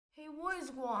What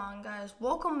is going on, guys?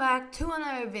 Welcome back to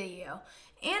another video.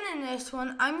 And in this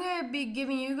one, I'm going to be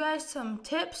giving you guys some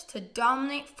tips to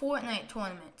dominate Fortnite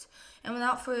tournaments. And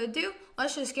without further ado,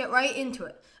 let's just get right into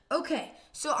it. Okay,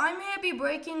 so I'm going to be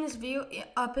breaking this video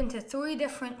up into 3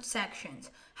 different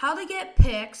sections. How to get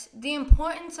picks, the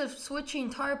importance of switching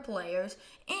tar players,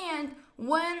 and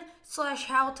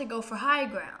when/how to go for high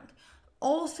ground.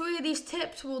 All 3 of these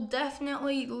tips will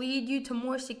definitely lead you to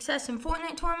more success in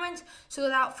Fortnite tournaments. So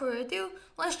without further ado,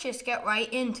 let's just get right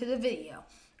into the video.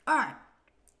 Alright,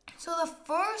 so the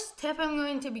first tip I'm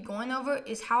going to be going over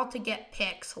is how to get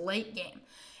picks late game.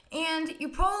 And you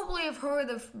probably have heard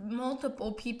of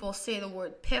multiple people say the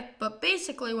word pick, but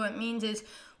basically what it means is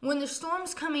when the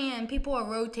storm's coming in and people are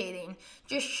rotating,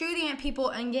 just shooting at people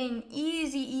and getting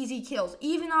easy kills.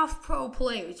 Even off pro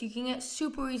players, you can get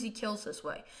super easy kills this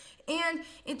way. And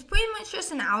it's pretty much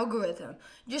just an algorithm.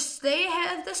 Just stay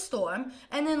ahead of the storm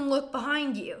and then look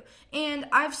behind you. And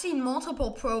I've seen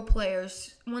multiple pro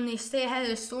players, when they stay ahead of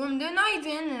the storm, they're not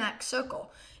even in the next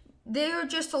circle. They're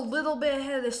just a little bit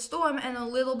ahead of the storm and a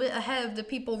little bit ahead of the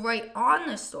people right on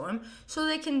the storm, so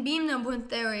they can beam them with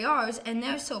their ARs, and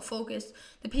they're so focused,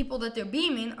 the people that they're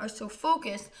beaming are so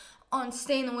focused on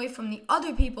staying away from the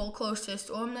other people close to the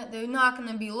storm that they're not going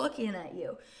to be looking at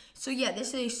you. So yeah,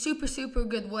 this is a super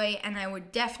good way, and I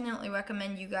would definitely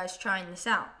recommend you guys trying this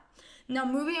out. Now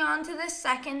moving on to the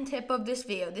second tip of this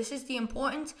video, this is the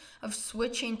importance of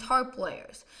switching tar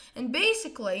players. And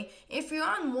basically, if you're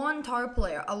on one tar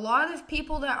player, a lot of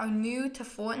people that are new to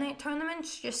Fortnite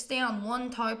tournaments just stay on one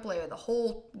tar player the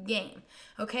whole game,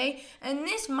 okay? And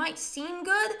this might seem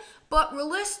good, but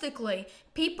realistically,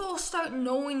 people start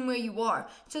knowing where you are.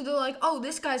 So they're like, oh,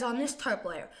 this guy's on this tar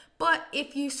player. But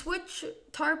if you switch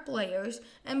tar players,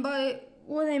 and by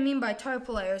what I mean by tar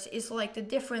players is like the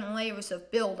different layers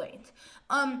of buildings.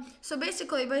 So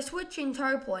basically, by switching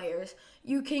tar players,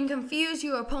 you can confuse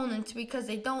your opponents because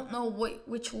they don't know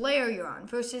which layer you're on.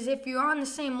 Versus if you're on the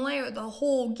same layer the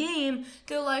whole game,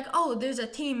 they're like, oh, there's a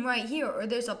team right here, or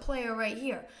there's a player right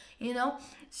here, you know?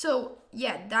 So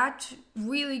yeah, that's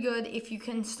really good if you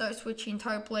can start switching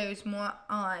tar players more.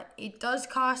 It does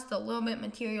cost a little bit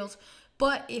materials,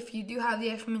 but if you do have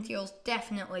the extra materials,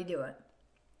 definitely do it.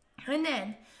 And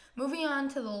then, moving on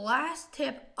to the last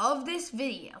tip of this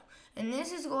video, and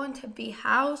this is going to be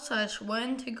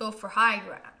how/when to go for high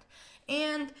ground.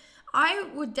 And I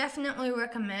would definitely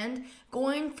recommend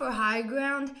going for high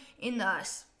ground in the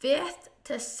 5th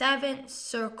to 7th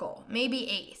circle, maybe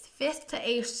 8th, 5th to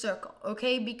 8th circle,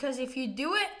 okay? Because if you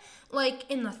do it like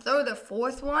in the 3rd or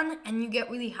 4th one and you get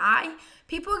really high,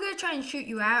 people are going to try and shoot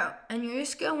you out, and you're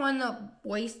just going to end up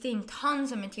wasting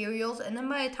tons of materials, and then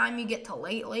by the time you get to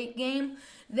late game,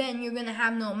 then you're going to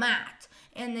have no mat,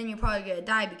 and then you're probably going to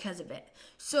die because of it.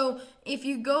 So if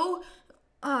you go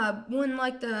when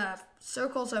like the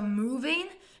circles are moving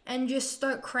and just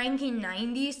start cranking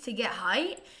 90s to get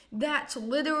height, that's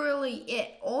literally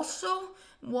it. Also,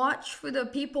 watch for the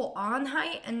people on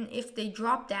height, and if they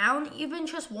drop down, even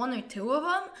just 1 or 2 of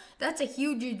them, that's a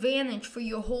huge advantage for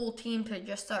your whole team to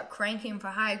just start cranking for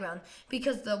high ground,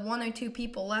 because the 1 or 2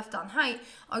 people left on height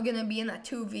are going to be in a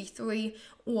 2v3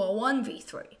 or a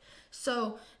 1v3.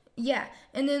 So yeah,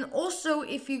 and then also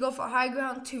if you go for high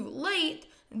ground too late,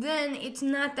 then it's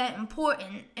not that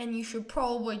important, and you should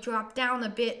probably drop down a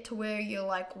bit to where you're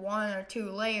like 1 or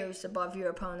 2 layers above your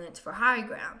opponents for high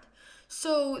ground.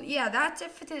 So yeah, that's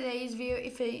it for today's video.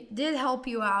 If it did help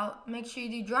you out, make sure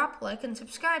you do drop a like and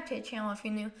subscribe to the channel if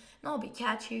you're new, and I'll be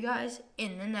catching you guys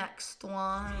in the next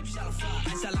one.